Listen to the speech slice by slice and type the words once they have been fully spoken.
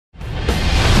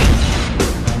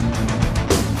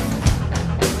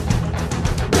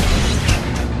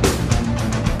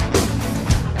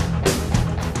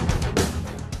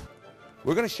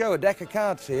going to show a deck of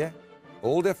cards here,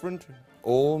 all different,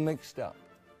 all mixed up.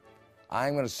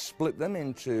 I'm going to split them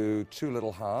into two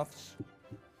little halves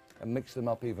and mix them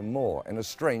up even more in a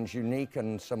strange, unique,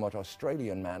 and somewhat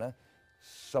Australian manner.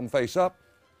 Some face up,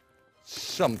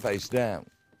 some face down.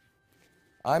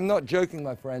 I'm not joking,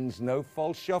 my friends. No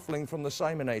false shuffling from the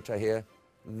Simonator here.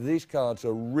 These cards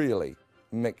are really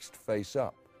mixed face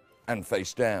up and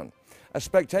face down. A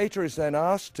spectator is then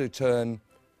asked to turn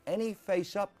any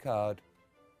face up card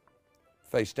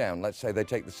face down. Let's say they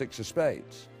take the six of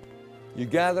spades. You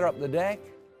gather up the deck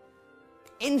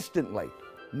instantly.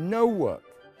 No work,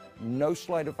 no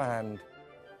sleight of hand,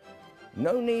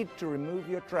 no need to remove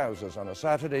your trousers on a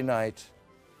Saturday night.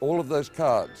 All of those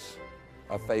cards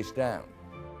are face down.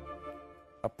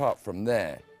 Apart from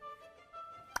their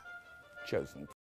chosen